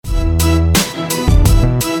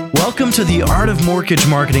Welcome to the Art of Mortgage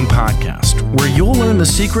Marketing podcast, where you'll learn the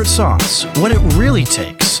secret sauce, what it really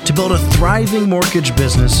takes to build a thriving mortgage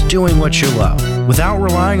business doing what you love, without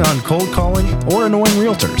relying on cold calling or annoying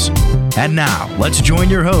realtors. And now, let's join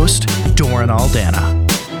your host, Doran Aldana.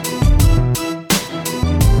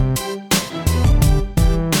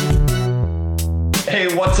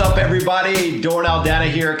 Hey, what's up, everybody? Doran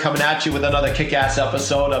Aldana here, coming at you with another kick-ass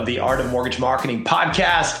episode of the Art of Mortgage Marketing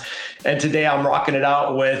podcast. And today I'm rocking it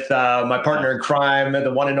out with my partner in crime,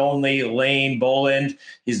 the one and only Lane Boland.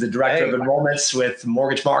 He's the director of enrollments with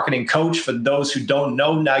Mortgage Marketing Coach. For those who don't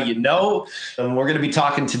know, now you know. And we're going to be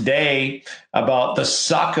talking today about the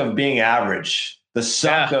suck of being average, the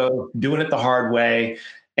suck of doing it the hard way,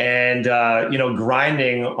 and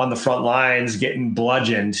grinding on the front lines, getting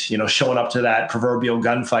bludgeoned, showing up to that proverbial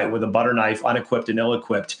gunfight with a butter knife, unequipped and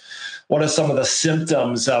ill-equipped. What are some of the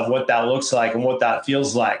symptoms of what that looks like and what that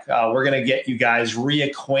feels like? We're going to get you guys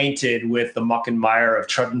reacquainted with the muck and mire of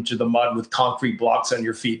trudging through the mud with concrete blocks on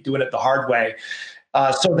your feet, doing it the hard way,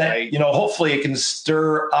 so that, hopefully it can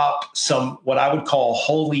stir up some, what I would call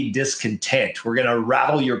holy discontent. We're going to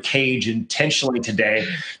rattle your cage intentionally today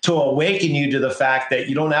to awaken you to the fact that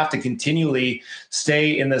you don't have to continually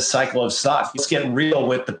stay in this cycle of suck. Let's get real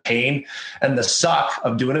with the pain and the suck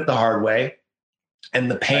of doing it the hard way, and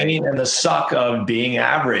the pain and the suck of being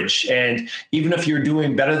average. And even if you're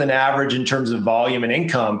doing better than average in terms of volume and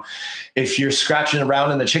income, if you're scratching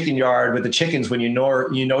around in the chicken yard with the chickens when you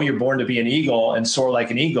know you're born to be an eagle and soar like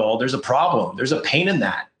an eagle, there's a problem. There's a pain in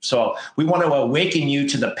that. So we want to awaken you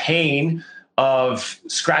to the pain of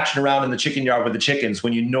scratching around in the chicken yard with the chickens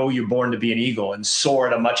when you know you're born to be an eagle and soar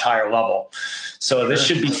at a much higher level. So this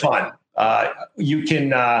should be fun. You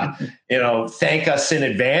can, thank us in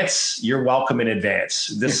advance. You're welcome in advance.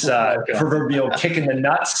 This proverbial kick in the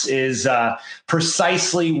nuts is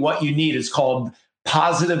precisely what you need. It's called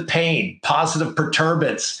positive pain, positive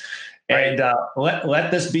perturbance. And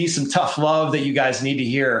let this be some tough love that you guys need to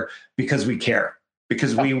hear, because we care,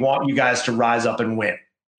 because we want you guys to rise up and win.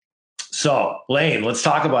 So, Lane, let's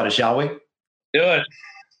talk about it, shall we? Do it.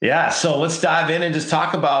 Yeah, so let's dive in and just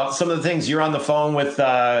talk about some of the things. You're on the phone with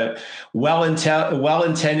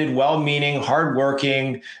well-intended, well-meaning,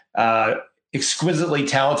 hardworking, exquisitely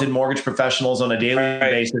talented mortgage professionals on a daily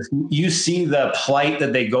basis. You see the plight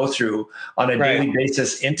that they go through on a daily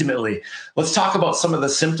basis intimately. Let's talk about some of the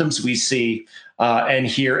symptoms we see and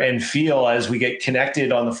hear and feel as we get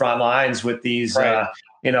connected on the front lines with these,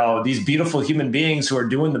 these beautiful human beings who are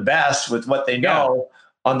doing the best with what they know.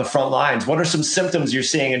 On the front lines. What are some symptoms you're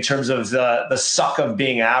seeing in terms of the suck of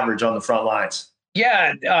being average on the front lines?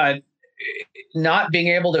 Not being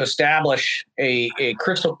able to establish a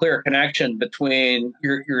crystal clear connection between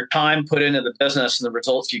your time put into the business and the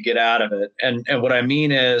results you get out of it. And what I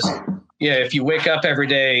mean is, if you wake up every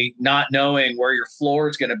day not knowing where your floor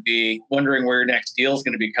is going to be, wondering where your next deal is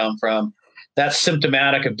going to come from, that's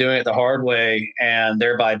symptomatic of doing it the hard way and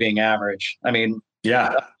thereby being average. I mean,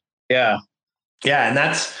 Yeah, and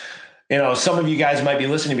that's, some of you guys might be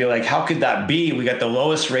listening and be like, how could that be? We got the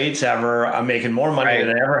lowest rates ever. I'm making more money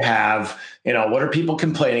than I ever have. What are people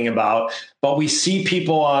complaining about? But we see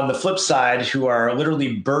people on the flip side who are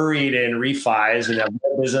literally buried in refis and have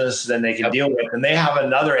more business than they can deal with. And they have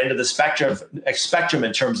another end of the spectrum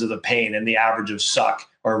in terms of the pain and the average of suck,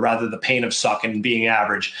 or rather the pain of suck and being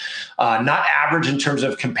average. Not average in terms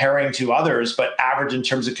of comparing to others, but average in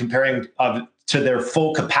terms of comparing to their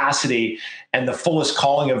full capacity and the fullest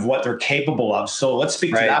calling of what they're capable of. So let's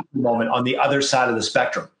speak to that for a moment on the other side of the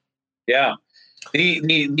spectrum. Yeah.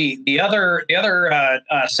 The other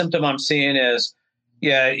symptom I'm seeing is,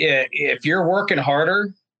 if you're working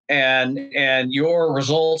harder and your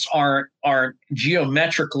results aren't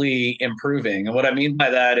geometrically improving. And what I mean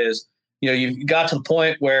by that is, you've got to the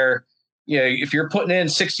point where, if you're putting in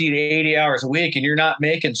 60 to 80 hours a week and you're not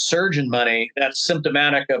making surgeon money, that's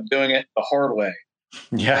symptomatic of doing it the hard way.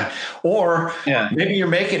 Yeah. Or maybe you're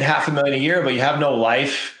making $500,000 a year, but you have no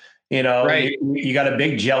life. You got a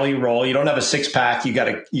big jelly roll. You don't have a six-pack. You got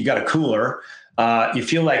a cooler. You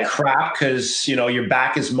feel like crap because, your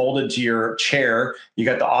back is molded to your chair. You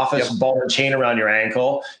got the office ball and chain around your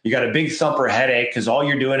ankle. You got a big thumper headache because all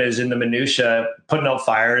you're doing is in the minutia, putting out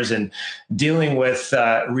fires and dealing with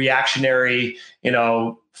reactionary,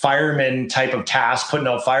 fireman type of tasks, putting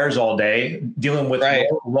out fires all day, dealing with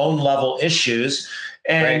loan level issues.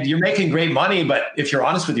 And you're making great money, but if you're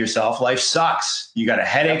honest with yourself, life sucks. You got a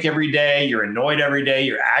headache every day. You're annoyed every day.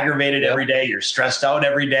 You're aggravated every day. You're stressed out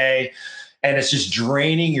every day. And it's just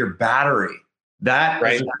draining your battery. That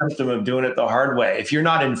is a symptom of doing it the hard way. If you're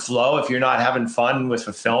not in flow, if you're not having fun with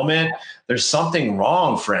fulfillment, there's something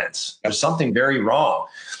wrong, friends. There's something very wrong.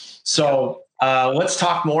 So let's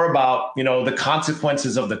talk more about, the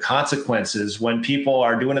consequences of the consequences when people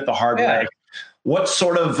are doing it the hard way. What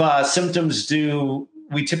sort of symptoms do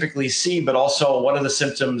we typically see, but also what are the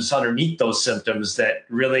symptoms underneath those symptoms that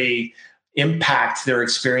really impact their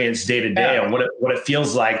experience day to day and what it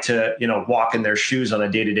feels like to, walk in their shoes on a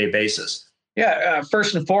day-to-day basis? Yeah.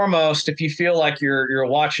 First and foremost, if you feel like you're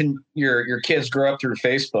watching your kids grow up through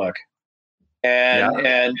Facebook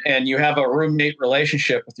and you have a roommate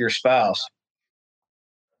relationship with your spouse.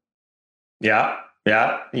 Yeah.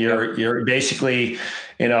 Yeah. You're basically,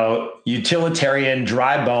 utilitarian,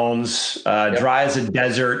 dry bones, dry as a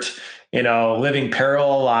desert, living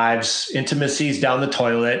parallel lives, intimacies down the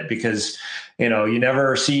toilet because, you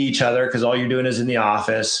never see each other because all you're doing is in the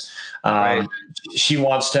office. Right. She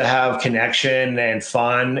wants to have connection and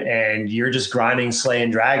fun, and you're just grinding, slaying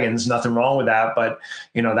dragons. Nothing wrong with that, but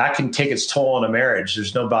that can take its toll on a marriage.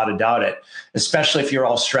 There's no doubt it, especially if you're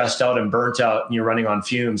all stressed out and burnt out and you're running on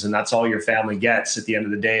fumes, and that's all your family gets at the end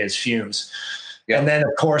of the day is fumes. Yep. And then,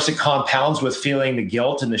 of course, it compounds with feeling the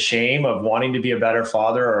guilt and the shame of wanting to be a better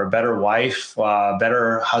father or a better wife, a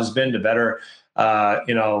better husband, a better,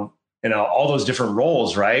 all those different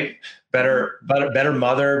roles, right? Better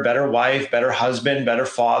mother, better wife, better husband, better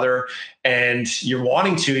father. And you're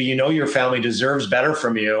wanting to, your family deserves better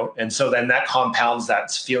from you. And so then that compounds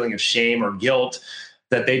that feeling of shame or guilt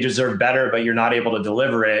that they deserve better, but you're not able to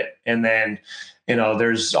deliver it. And then,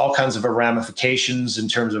 there's all kinds of ramifications in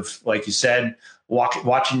terms of, like you said,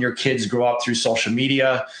 watching your kids grow up through social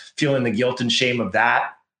media, feeling the guilt and shame of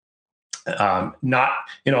that.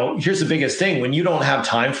 Here's the biggest thing. When you don't have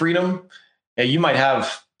time freedom, you might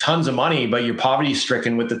have tons of money, but you're poverty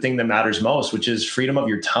stricken with the thing that matters most, which is freedom of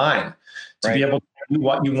your time to be able to do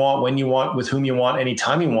what you want, when you want, with whom you want,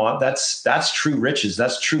 anytime you want. That's true riches.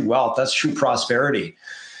 That's true wealth. That's true prosperity.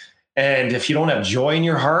 And if you don't have joy in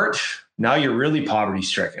your heart, now you're really poverty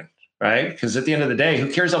stricken, right? Because at the end of the day,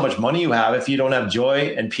 who cares how much money you have if you don't have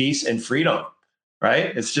joy and peace and freedom,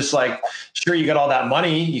 right? It's just like, sure, you got all that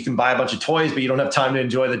money, you can buy a bunch of toys, but you don't have time to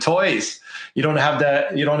enjoy the toys. You don't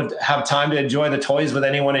have time to enjoy the toys with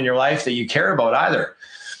anyone in your life that you care about either.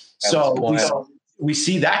 So we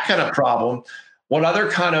see that kind of problem. What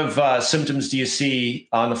other kind of symptoms do you see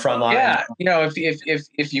on the front line? Yeah,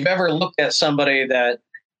 if you've ever looked at somebody that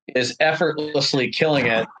is effortlessly killing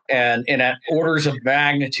it and at orders of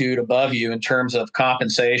magnitude above you in terms of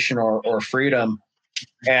compensation or freedom,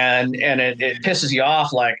 and it pisses you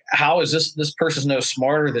off, like, how is this person's no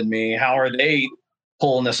smarter than me? How are they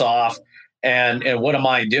pulling this off? And what am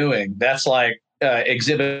I doing? That's like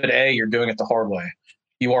exhibit A, you're doing it the hard way.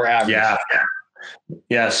 You are average.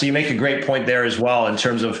 Yeah. So you make a great point there as well in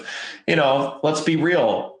terms of, let's be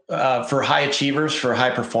real. For high achievers, for high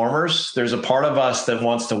performers, there's a part of us that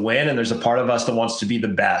wants to win, and there's a part of us that wants to be the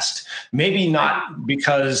best. Maybe not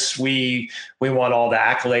because we want all the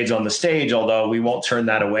accolades on the stage, although we won't turn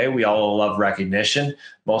that away. We all love recognition.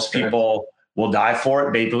 Most people will die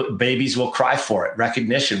for it. Babies will cry for it.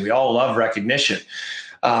 Recognition. We all love recognition.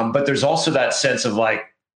 But there's also that sense of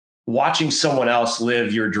like watching someone else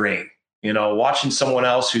live your dream. Watching someone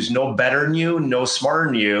else who's no better than you, no smarter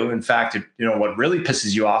than you. In fact, what really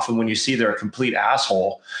pisses you off, and when you see they're a complete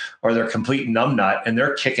asshole or they're a complete numbnut and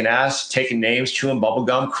they're kicking ass, taking names, chewing bubble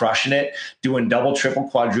gum, crushing it, doing double, triple,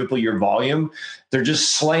 quadruple your volume. They're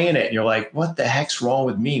just slaying it. And you're like, what the heck's wrong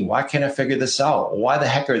with me? Why can't I figure this out? Why the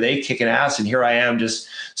heck are they kicking ass? And here I am just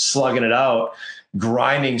slugging it out,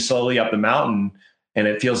 grinding slowly up the mountain. And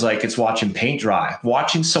it feels like it's watching paint dry.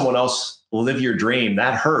 Watching someone else live your dream,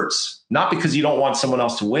 that hurts. Not because you don't want someone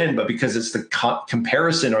else to win, but because it's the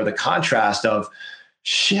comparison or the contrast of,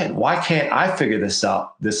 shit, why can't I figure this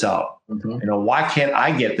out? Mm-hmm. Why can't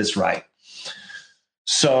I get this right?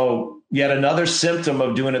 So yet another symptom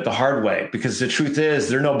of doing it the hard way, because the truth is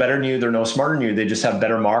they're no better than you. They're no smarter than you. They just have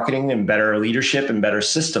better marketing and better leadership and better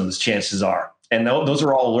systems, chances are. And those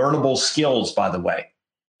are all learnable skills, by the way.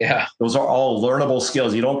 Yeah. Those are all learnable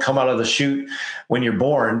skills. You don't come out of the chute when you're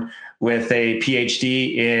born with a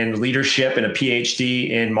PhD in leadership and a PhD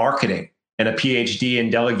in marketing and a PhD in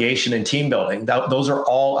delegation and team building. Those are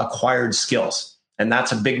all acquired skills. And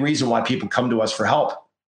that's a big reason why people come to us for help,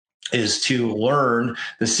 is to learn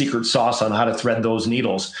the secret sauce on how to thread those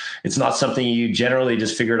needles. It's not something you generally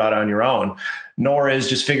just figured out on your own, nor is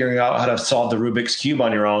just figuring out how to solve the Rubik's Cube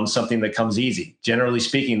on your own something that comes easy. Generally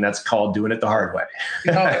speaking, that's called doing it the hard way.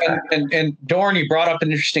 And Dorn, you brought up an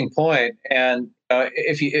interesting point. And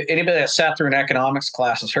if anybody that sat through an economics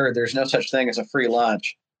class has heard, there's no such thing as a free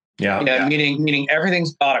lunch. Yeah. Meaning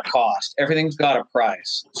everything's got a cost. Everything's got a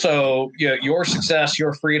price. So your success,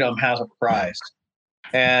 your freedom has a price.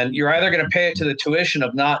 And you're either going to pay it to the tuition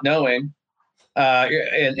of not knowing,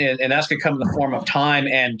 and that's going to come in the form of time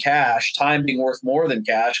and cash, time being worth more than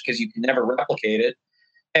cash because you can never replicate it.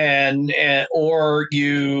 And or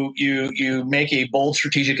you make a bold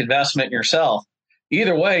strategic investment in yourself.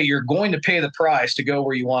 Either way, you're going to pay the price to go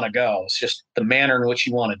where you want to go. It's just the manner in which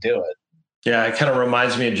you want to do it. Yeah, it kind of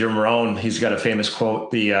reminds me of Jim Rohn. He's got a famous quote,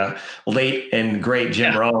 the late and great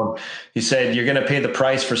Jim Rohn. He said, you're going to pay the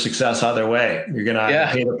price for success either way. You're going to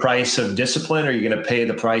pay the price of discipline, or you're going to pay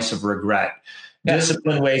the price of regret. Yeah.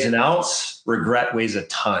 Discipline weighs an ounce, regret weighs a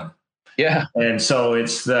ton. Yeah. And so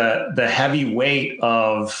it's the heavy weight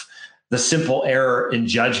of the simple error in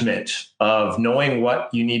judgment of knowing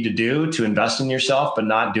what you need to do to invest in yourself, but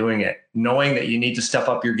not doing it. Knowing that you need to step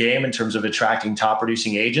up your game in terms of attracting top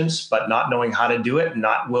producing agents, but not knowing how to do it,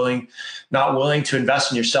 not willing to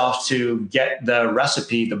invest in yourself to get the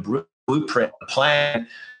recipe, the blueprint, the plan,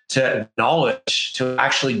 to knowledge to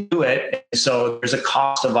actually do it. So there's a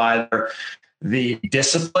cost of either the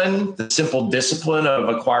discipline, the simple discipline of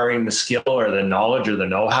acquiring the skill or the knowledge or the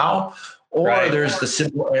know-how, or there's the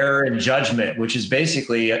simple error in judgment, which is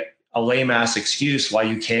basically a lame ass excuse why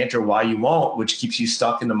you can't or why you won't, which keeps you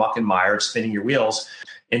stuck in the muck and mire, spinning your wheels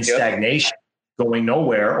in stagnation, going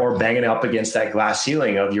nowhere, or banging up against that glass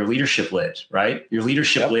ceiling of your leadership lid, right? Your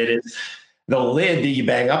leadership lid is the lid that you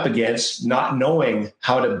bang up against, not knowing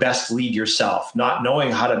how to best lead yourself, not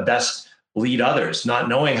knowing how to best lead others, not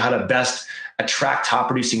knowing how to best attract top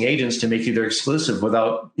producing agents to make you their exclusive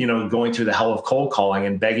without, going through the hell of cold calling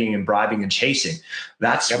and begging and bribing and chasing.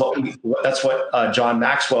 That's what John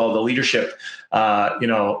Maxwell, the leadership,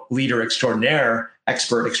 leader extraordinaire,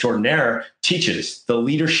 expert extraordinaire, teaches, the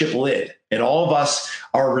leadership lid. And all of us,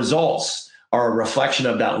 our results are a reflection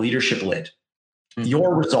of that leadership lid. Mm-hmm.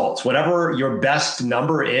 Your results, whatever your best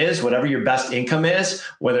number is, whatever your best income is,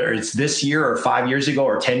 whether it's this year or 5 years ago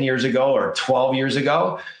or 10 years ago or 12 years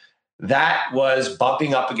ago, that was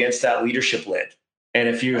bumping up against that leadership lid. And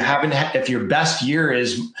if your best year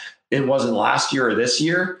it wasn't last year or this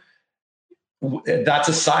year, that's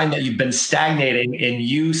a sign that you've been stagnating in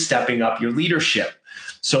you stepping up your leadership.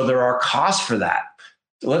 So there are costs for that.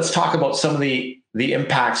 Let's talk about some of the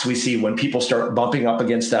impacts we see when people start bumping up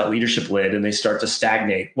against that leadership lid and they start to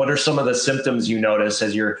stagnate. What are some of the symptoms you notice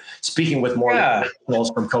as you're speaking with more professionals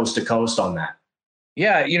from coast to coast on that?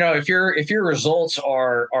 Yeah, if your results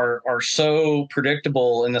are so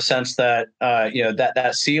predictable in the sense that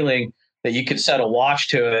that ceiling that you could set a watch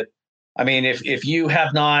to it. I mean, if you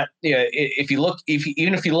have not, if you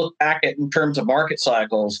look back at in terms of market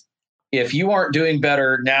cycles, if you aren't doing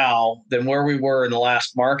better now than where we were in the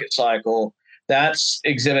last market cycle, that's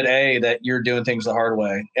exhibit A that you're doing things the hard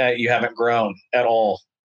way. You haven't grown at all.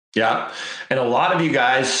 Yeah. And a lot of you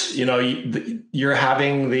guys, you're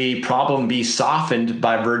having the problem be softened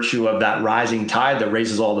by virtue of that rising tide that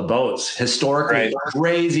raises all the boats. Historically,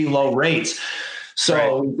 crazy low rates.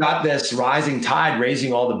 So we've got this rising tide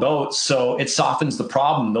raising all the boats. So it softens the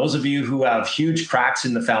problem. Those of you who have huge cracks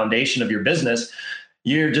in the foundation of your business,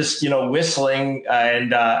 you're just, whistling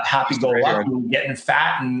and happy-go-lucky, getting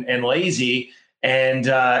fat and lazy. And,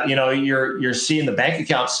 you're seeing the bank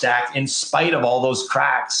account stack in spite of all those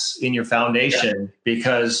cracks in your foundation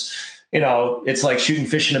because, it's like shooting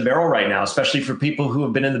fish in a barrel right now, especially for people who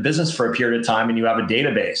have been in the business for a period of time and you have a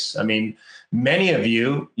database. I mean, many of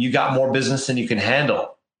you got more business than you can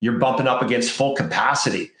handle. You're bumping up against full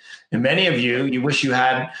capacity. And many of you wish you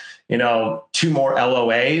had, 2 more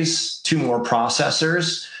LOAs, 2 more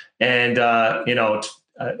processors, and,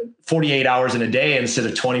 48 hours in a day instead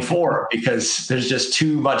of 24 because there's just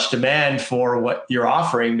too much demand for what you're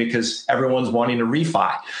offering because everyone's wanting to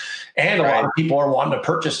refi. And a lot of people are wanting to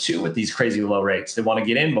purchase too with these crazy low rates. They want to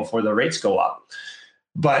get in before the rates go up.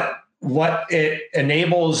 But what it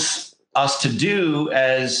enables us to do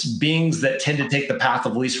as beings that tend to take the path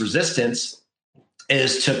of least resistance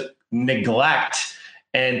is to neglect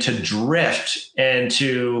and to drift and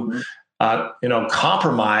to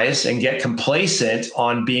compromise and get complacent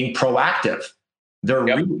on being proactive. They're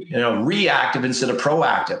reactive instead of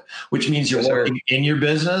proactive, which means you're working in your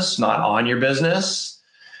business, not on your business.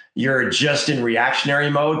 You're just in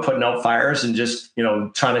reactionary mode, putting out fires and just,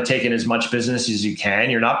 trying to take in as much business as you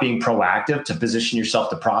can. You're not being proactive to position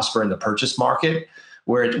yourself to prosper in the purchase market,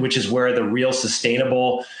 which is where the real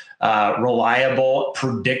sustainable, reliable,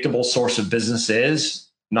 predictable source of business is,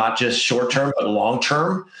 not just short-term, but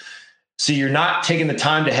long-term. So you're not taking the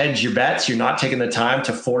time to hedge your bets. You're not taking the time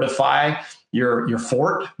to fortify your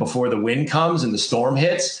fort before the wind comes and the storm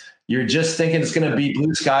hits. You're just thinking it's going to be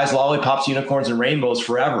blue skies, lollipops, unicorns, and rainbows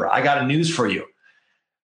forever. I got a news for you.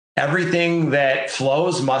 Everything that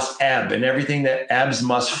flows must ebb, and everything that ebbs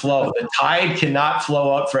must flow. The tide cannot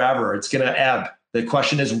flow out forever. It's going to ebb. The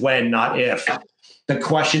question is when, not if. The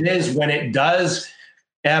question is, when it does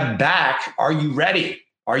ebb back, are you ready?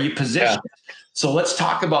 Are you positioned? Yeah. So let's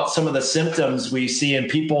talk about some of the symptoms we see in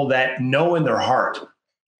people that know in their heart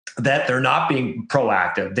that they're not being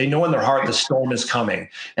proactive. They know in their heart the storm is coming,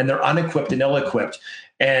 and they're unequipped and ill-equipped.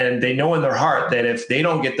 And they know in their heart that if they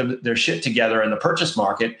don't get their shit together in the purchase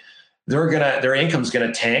market, their income's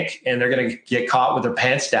gonna tank, and they're gonna get caught with their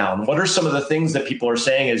pants down. What are some of the things that people are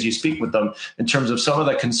saying as you speak with them in terms of some of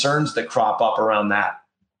the concerns that crop up around that?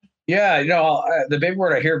 Yeah, the big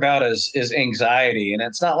word I hear about is anxiety, and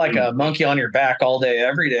it's not like a monkey on your back all day,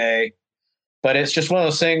 every day, but it's just one of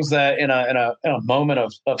those things that in a moment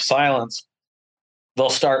of silence,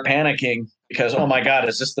 they'll start panicking because, oh my God,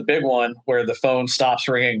 is this the big one where the phone stops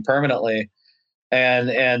ringing permanently?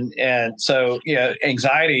 And so,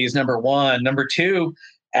 anxiety is number one. Number two,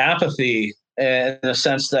 apathy, in the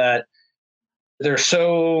sense that they're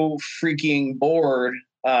so freaking bored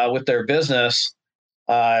with their business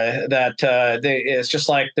that it's just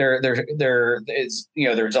like they're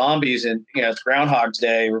zombies, and it's Groundhog's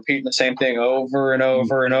Day, repeating the same thing over and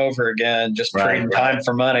over and over again, just trading time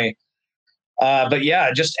for money. But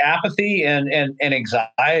yeah, just apathy and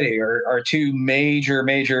anxiety are two major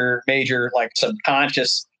like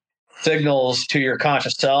subconscious signals to your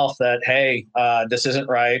conscious self that, hey, this isn't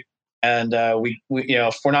right, and we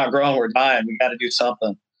if we're not growing, we're dying. We got to do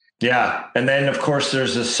something. Yeah. And then, of course,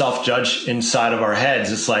 there's a self-judge inside of our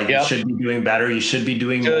heads. It's like, you should be doing better. You should be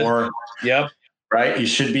doing more. Yep. Right. You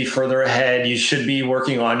should be further ahead. You should be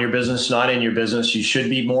working on your business, not in your business. You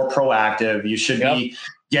should be more proactive. You should be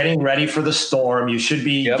getting ready for the storm. You should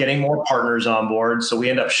be getting more partners on board. So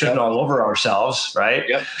we end up shooting all over ourselves. Right.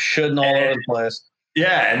 Yep. Shooting all over the place.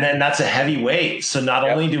 Yeah. And then that's a heavy weight. So not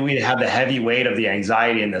only do we have the heavy weight of the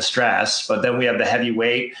anxiety and the stress, but then we have the heavy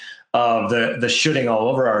weight of the shooting all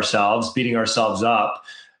over ourselves, beating ourselves up,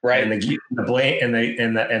 right? And the blame and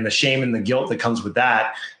the shame and the guilt that comes with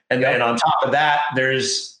that. And then on top of that,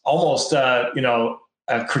 there's almost a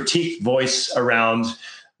critique voice around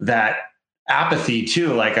that apathy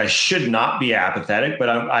too. Like, I should not be apathetic, but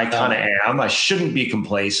I kind of am. I shouldn't be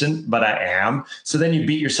complacent, but I am. So then you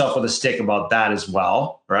beat yourself with a stick about that as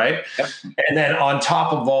well, right? Yep. And then on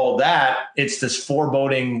top of all that, it's this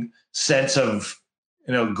foreboding sense of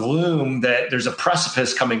gloom that there's a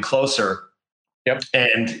precipice coming closer. Yep.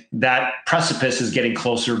 And that precipice is getting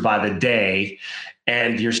closer by the day,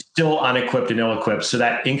 and you're still unequipped and ill-equipped. So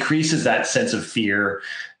that increases that sense of fear,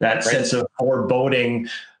 that sense of foreboding,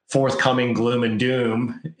 forthcoming gloom and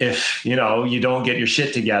doom if, you don't get your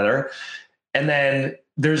shit together. And then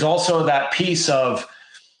there's also that piece of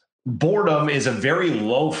boredom is a very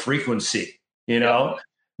low frequency,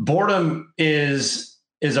 Boredom is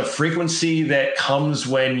a frequency that comes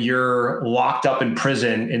when you're locked up in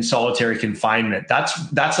prison in solitary confinement. That's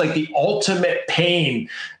like the ultimate pain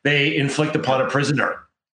they inflict upon a prisoner.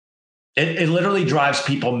 It literally drives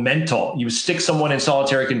people mental. You stick someone in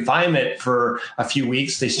solitary confinement for a few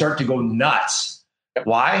weeks, they start to go nuts.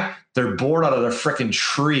 Why? They're bored out of their freaking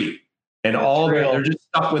tree, and they're just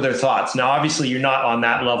stuck with their thoughts. Now, obviously, you're not on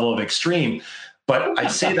that level of extreme, but I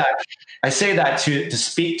say that to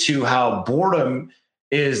speak to how boredom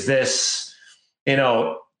is this, it's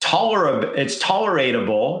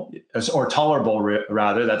toleratable, or tolerable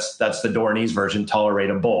rather. That's the Dornese version,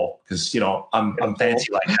 toleratable, because I'm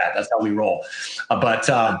fancy like that. That's how we roll. But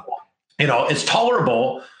it's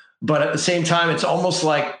tolerable, but at the same time, it's almost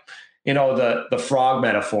like the frog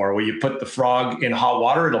metaphor, where you put the frog in hot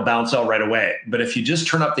water, it'll bounce out right away. But if you just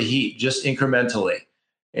turn up the heat just incrementally,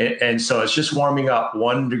 and so it's just warming up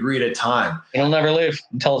 1 degree at a time, it'll never leave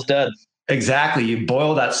until it's dead. Exactly. You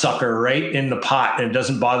boil that sucker right in the pot, and it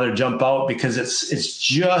doesn't bother to jump out because it's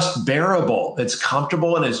just bearable. It's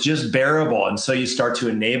comfortable and it's just bearable. And so you start to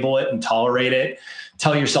enable it and tolerate it.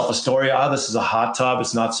 Tell yourself a story. Oh, this is a hot tub.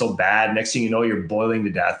 It's not so bad. Next thing you know, you're boiling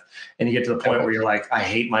to death. And you get to the point where you're like, I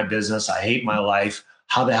hate my business. I hate my life.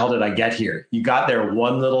 How the hell did I get here? You got there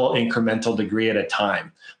one little incremental degree at a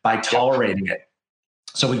time by tolerating it.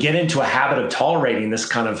 So we get into a habit of tolerating this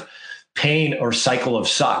kind of pain or cycle of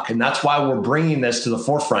suck. And that's why we're bringing this to the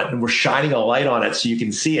forefront, and we're shining a light on it so you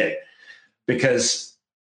can see it. Because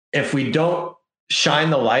if we don't shine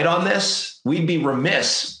the light on this, we'd be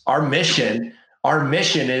remiss. Our mission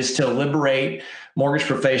is to liberate mortgage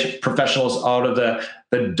professionals out of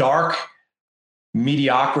the dark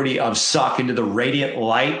mediocrity of suck into the radiant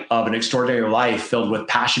light of an extraordinary life filled with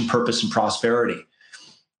passion, purpose, and prosperity.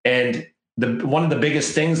 And one of the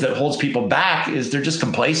biggest things that holds people back is they're just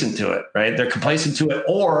complacent to it, right? They're complacent to it,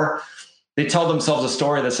 or they tell themselves a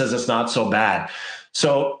story that says it's not so bad.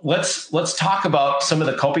 So let's talk about some of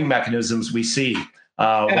the coping mechanisms we see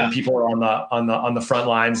when people are on the front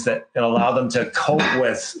lines that allow them to cope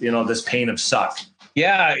with this pain of suck.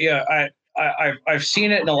 Yeah. I've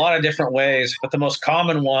seen it in a lot of different ways, but the most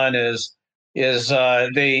common one is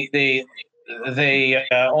they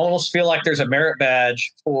almost feel like there's a merit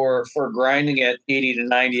badge for grinding it 80 to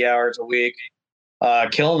 90 hours a week,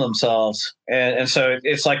 killing themselves. And so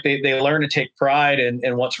it's like they learn to take pride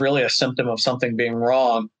in what's really a symptom of something being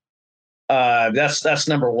wrong. That's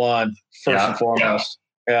number one, first and foremost.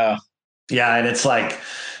 Yeah. Yeah. And it's like,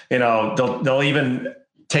 they'll even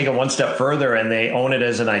take it one step further and they own it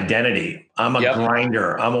as an identity. I'm a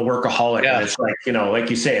grinder. I'm a workaholic. Yeah. And it's like, like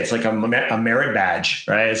you say, it's like a merit badge,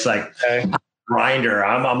 right? It's like I'm a grinder.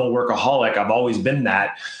 I'm a workaholic. I've always been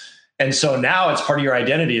that. And so now it's part of your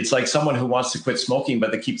identity. It's like someone who wants to quit smoking,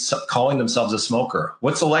 but they keep calling themselves a smoker.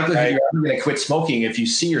 What's the likelihood you're ever going to quit smoking if you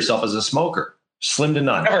see yourself as a smoker? Slim to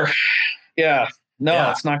none. Never. Yeah. No,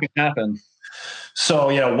 it's not going to happen.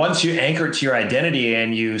 So, once you anchor it to your identity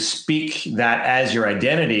and you speak that as your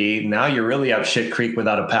identity, now you're really up shit creek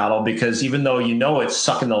without a paddle, because even though it's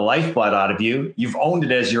sucking the lifeblood out of you, you've owned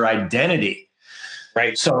it as your identity.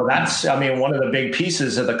 Right. So that's, one of the big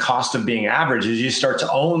pieces of the cost of being average is you start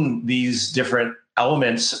to own these different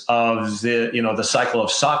elements of the cycle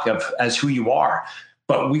of suck as who you are.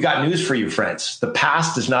 But we got news for you, friends. The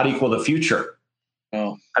past does not equal the future.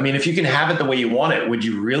 Oh. If you can have it the way you want it, would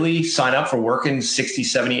you really sign up for working 60,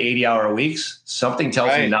 70, 80-hour weeks? Something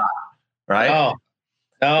tells you not, right?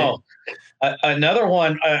 No. Another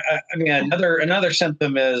one, another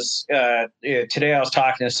symptom is today I was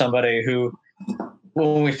talking to somebody who,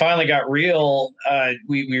 when we finally got real,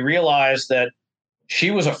 we realized that she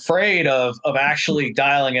was afraid of actually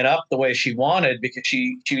dialing it up the way she wanted, because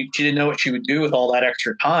she didn't know what she would do with all that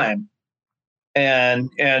extra time. And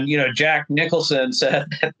Jack Nicholson said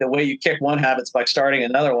that the way you kick one habit's by starting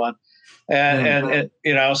another one. And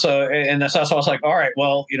so I was like, all right,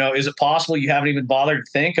 well, is it possible you haven't even bothered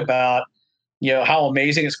to think about, how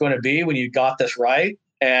amazing it's going to be when you got this right?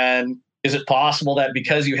 And is it possible that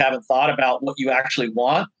because you haven't thought about what you actually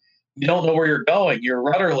want, you don't know where you're going? You're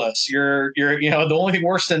rudderless. You're the only thing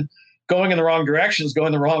worse than going in the wrong direction is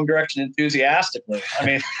going the wrong direction enthusiastically.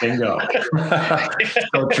 Bingo.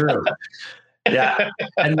 So true. Yeah.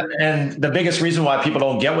 And the biggest reason why people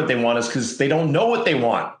don't get what they want is because they don't know what they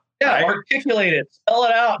want. Yeah. Right? Articulate it, spell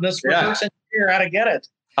it out. This reverse engineer how to get it.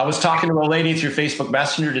 I was talking to a lady through Facebook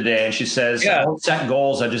Messenger today, and she says, I don't set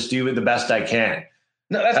goals. I just do it the best I can.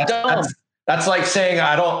 No, that's dumb. That's like saying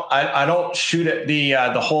I don't shoot at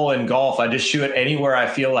the hole in golf. I just shoot it anywhere I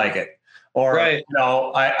feel like it. Or,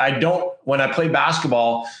 I don't, when I play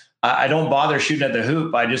basketball, I don't bother shooting at the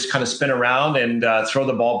hoop. I just kind of spin around and throw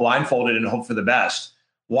the ball blindfolded and hope for the best.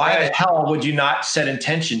 Why the hell would you not set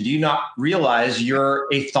intention? Do you not realize you're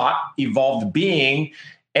a thought evolved being,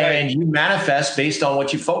 and you manifest based on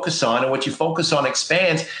what you focus on, and what you focus on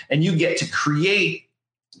expands, and you get to create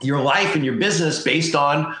your life and your business based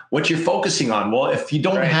on what you're focusing on? Well, if you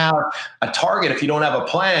don't have a target, if you don't have a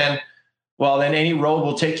plan, well, then any road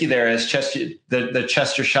will take you there, as the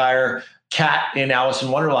Chestershire cat in Alice in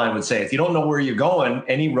Wonderland would say. If you don't know where you're going,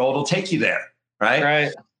 any road will take you there.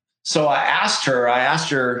 Right. So I asked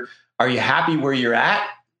her, are you happy where you're at,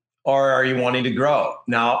 or are you wanting to grow?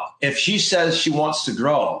 Now, if she says she wants to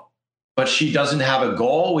grow, but she doesn't have a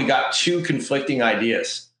goal, we got two conflicting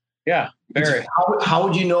ideas. Yeah. Very. How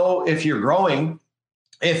would you know if you're growing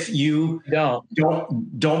if you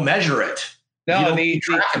don't measure it? No,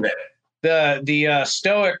 the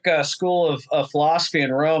Stoic school of philosophy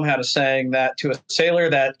in Rome had a saying that to a sailor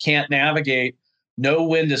that can't navigate, no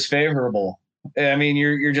wind is favorable.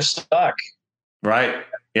 You're just stuck. Right.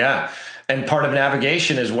 Yeah. And part of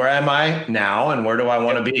navigation is, where am I now and where do I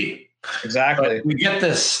want to be? Exactly. But we get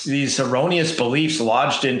these erroneous beliefs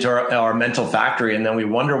lodged into our mental factory, and then we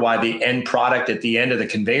wonder why the end product at the end of the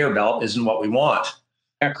conveyor belt isn't what we want.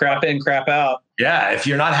 Yeah, crap in, crap out. Yeah. If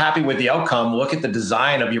you're not happy with the outcome, look at the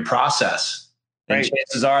design of your process. And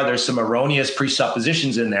chances are there's some erroneous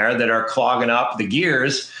presuppositions in there that are clogging up the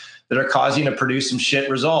gears that are causing you to produce some shit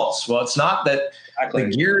results. Well, it's not that the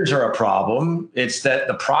gears are a problem. It's that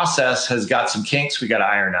the process has got some kinks we got to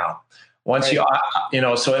iron out. Once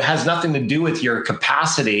so it has nothing to do with your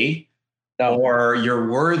capacity or your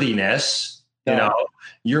worthiness.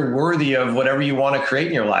 You're worthy of whatever you want to create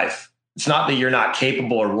in your life. It's not that you're not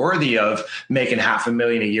capable or worthy of making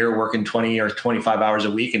 $500,000 a year, working 20 or 25 hours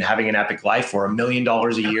a week and having an epic life, or $1 million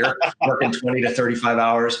a year, working 20 to 35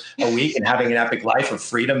 hours a week and having an epic life of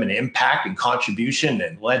freedom and impact and contribution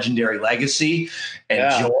and legendary legacy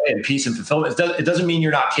and joy and peace and fulfillment. It doesn't mean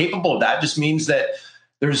you're not capable of that. It just means that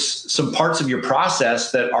there's some parts of your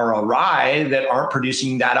process that are awry that aren't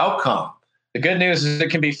producing that outcome. The good news is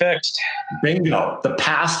it can be fixed. Bingo. The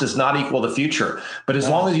past does not equal the future. But as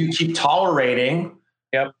long as you keep tolerating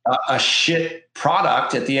a shit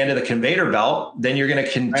product at the end of the conveyor belt, then you're going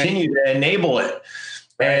to continue to enable it.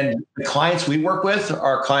 And the clients we work with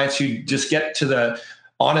are clients who just get to the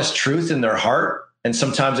honest truth in their heart. And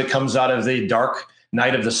sometimes it comes out of the dark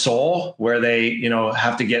night of the soul, where they,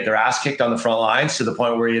 have to get their ass kicked on the front lines to the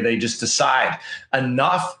point where they just decide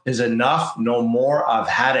enough is enough. No more. I've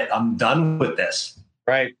had it. I'm done with this.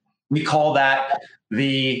 Right. We call that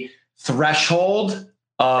the threshold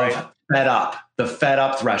of fed up, the fed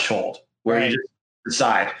up threshold, where you just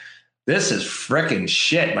decide this is freaking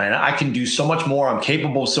shit, man. I can do so much more. I'm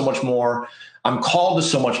capable of so much more. I'm called to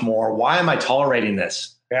so much more. Why am I tolerating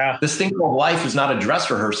this? Yeah. This thing called life is not a dress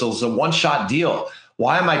rehearsal. It's a one-shot deal.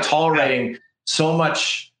 Why am I tolerating so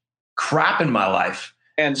much crap in my life?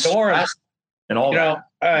 And Doran, and all that.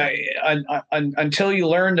 Until you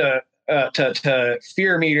learn to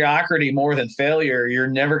fear mediocrity more than failure, you're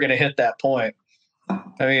never going to hit that point.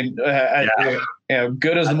 I mean,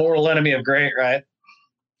 good is the mortal enemy of great, right?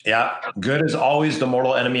 Yeah, good is always the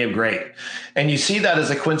mortal enemy of great. And you see that as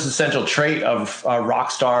a quintessential trait of rock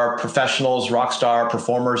star professionals, rock star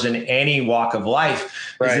performers in any walk of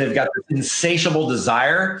life. Is they've got this insatiable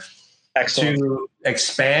desire to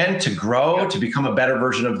expand, to grow, to become a better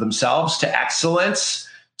version of themselves, to excellence,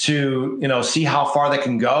 to, see how far they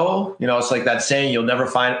can go. It's like that saying, you'll never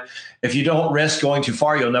find, if you don't risk going too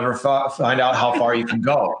far, you'll never find out how far you can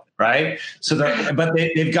go. Right. So,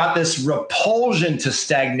 they've got this repulsion to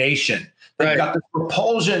stagnation. They've got this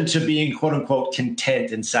repulsion to being, quote unquote,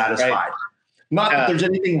 content and satisfied. Not that there's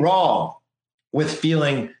anything wrong with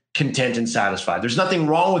feeling content and satisfied. There's nothing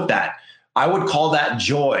wrong with that. I would call that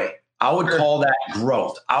joy. I would call that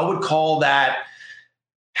growth. I would call that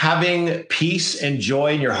having peace and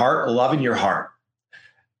joy in your heart, love in your heart.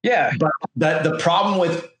 Yeah. But the problem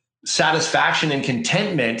with satisfaction and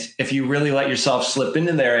contentment, if you really let yourself slip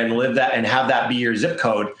into there and live that and have that be your zip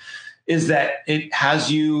code, is that it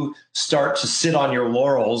has you start to sit on your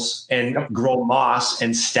laurels and grow moss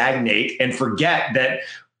and stagnate and forget that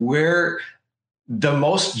where the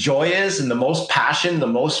most joy is and the most passion, the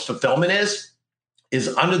most fulfillment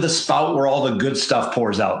is under the spout where all the good stuff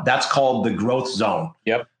pours out. That's called the growth zone.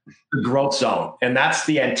 Yep. The growth zone. And that's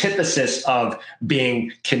the antithesis of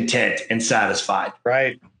being content and satisfied.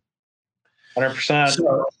 Right.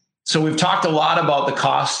 100%. So we've talked a lot about the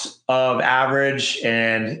cost of average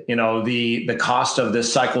and, the cost of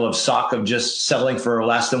this cycle of suck, of just settling for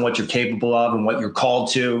less than what you're capable of and what you're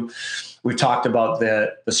called to. We've talked about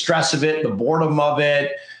the stress of it, the boredom of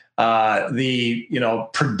it, the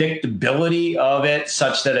predictability of it,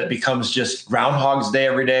 such that it becomes just Groundhog's Day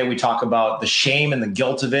every day. We talk about the shame and the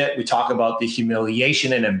guilt of it. We talk about the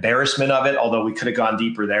humiliation and embarrassment of it, although we could have gone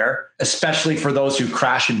deeper there, especially for those who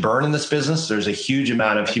crash and burn in this business. There's a huge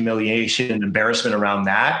amount of humiliation and embarrassment around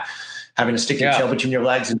that, having to stick your tail between your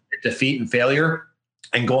legs and defeat and failure,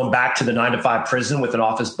 and going back to the 9-to-5 prison with an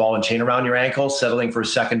office ball and chain around your ankle, settling for a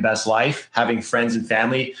second best life, having friends and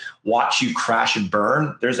family watch you crash and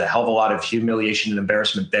burn. There's a hell of a lot of humiliation and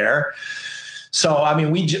embarrassment there. So, I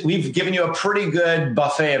mean, we've given you a pretty good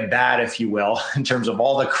buffet of bad, if you will, in terms of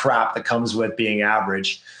all the crap that comes with being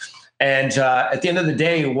average. And at the end of the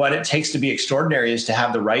day, what it takes to be extraordinary is to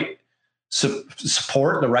have the right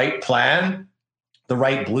support, the right plan, the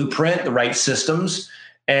right blueprint, the right systems,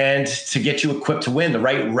 and to get you equipped to win, the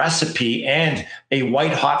right recipe and a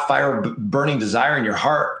white hot fire burning desire in your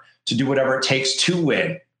heart to do whatever it takes to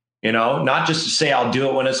win. Not just to say, I'll do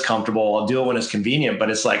it when it's comfortable, I'll do it when it's convenient, but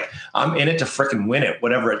it's like, I'm in it to frickin' win it,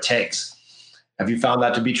 whatever it takes. Have you found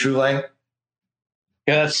that to be true, Lang?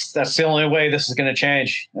 Yeah, that's the only way this is going to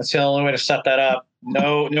change. That's the only way to set that up.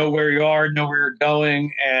 Know where you are, know where you're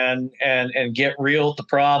going, and get real with the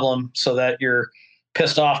problem so that you're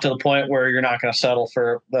pissed off to the point where you're not going to settle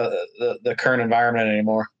for the current environment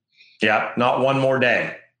anymore. Yeah, not one more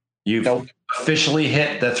day. You've officially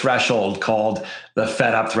hit the threshold called the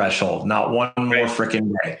fed up threshold. Not one more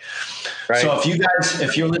freaking day. Right. So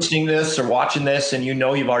if you're listening to this or watching this and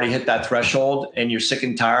you've already hit that threshold and you're sick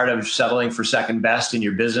and tired of settling for second best in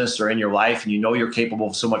your business or in your life, and you're capable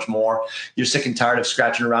of so much more, you're sick and tired of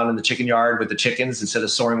scratching around in the chicken yard with the chickens instead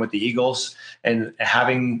of soaring with the eagles and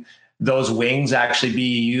having those wings actually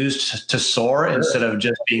be used to soar instead of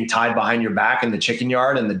just being tied behind your back in the chicken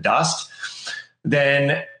yard and the dust,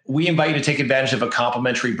 then we invite you to take advantage of a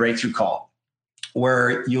complimentary breakthrough call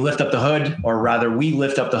where you lift up the hood, or rather we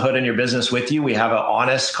lift up the hood in your business with you. We have an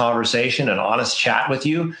honest conversation, an honest chat with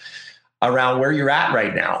you around where you're at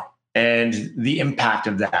right now and the impact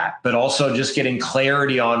of that, but also just getting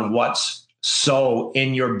clarity on what's so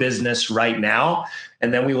in your business right now.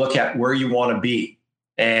 And then we look at where you want to be.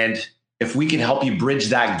 And if we can help you bridge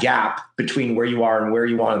that gap between where you are and where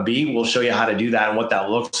you want to be, we'll show you how to do that and what that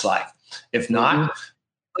looks like. If not,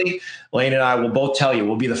 Lane and I will both tell you,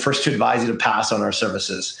 we'll be the first to advise you to pass on our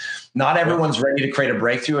services. Not everyone's ready to create a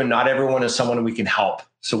breakthrough, and not everyone is someone we can help.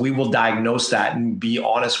 So we will diagnose that and be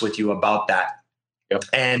honest with you about that. Yep.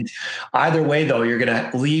 And either way, though, you're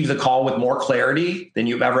going to leave the call with more clarity than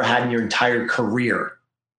you've ever had in your entire career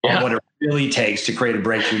on what it really takes to create a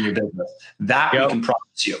breakthrough in your business. That we can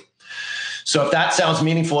promise you. So if that sounds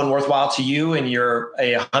meaningful and worthwhile to you, and you're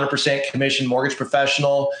a 100% commission mortgage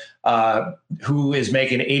professional who is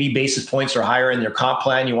making 80 basis points or higher in their comp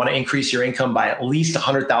plan, you want to increase your income by at least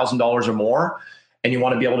 $100,000 or more, and you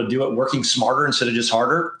want to be able to do it working smarter instead of just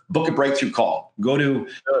harder, book a breakthrough call. Go to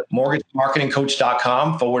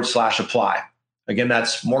mortgagemarketingcoach.com/apply. Again,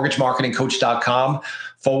 that's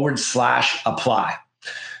mortgagemarketingcoach.com/apply.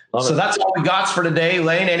 So that's all we got for today.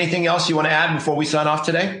 Lane, anything else you want to add before we sign off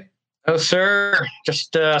today? Oh, sir.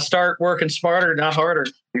 Just start working smarter, not harder.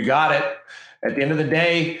 You got it. At the end of the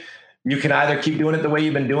day, you can either keep doing it the way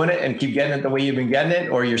you've been doing it and keep getting it the way you've been getting it,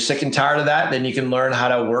 or you're sick and tired of that. Then you can learn how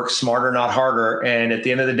to work smarter, not harder. And at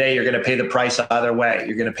the end of the day, you're going to pay the price either way.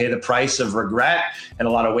 You're going to pay the price of regret and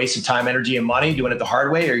a lot of wasted time, energy, and money doing it the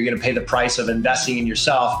hard way, or you're going to pay the price of investing in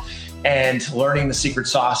yourself and learning the secret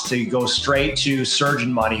sauce to go straight to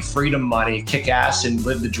surgeon money, freedom money, kick ass, and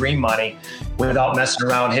live the dream money without messing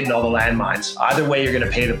around, hitting all the landmines. Either way, you're going to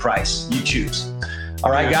pay the price. You choose. All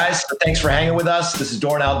right, guys. So thanks for hanging with us. This is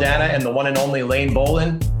Doran Aldana and the one and only Lane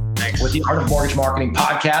Boland with the Art of Mortgage Marketing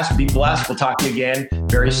podcast. Be blessed. We'll talk to you again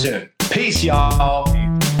very soon. Peace, y'all.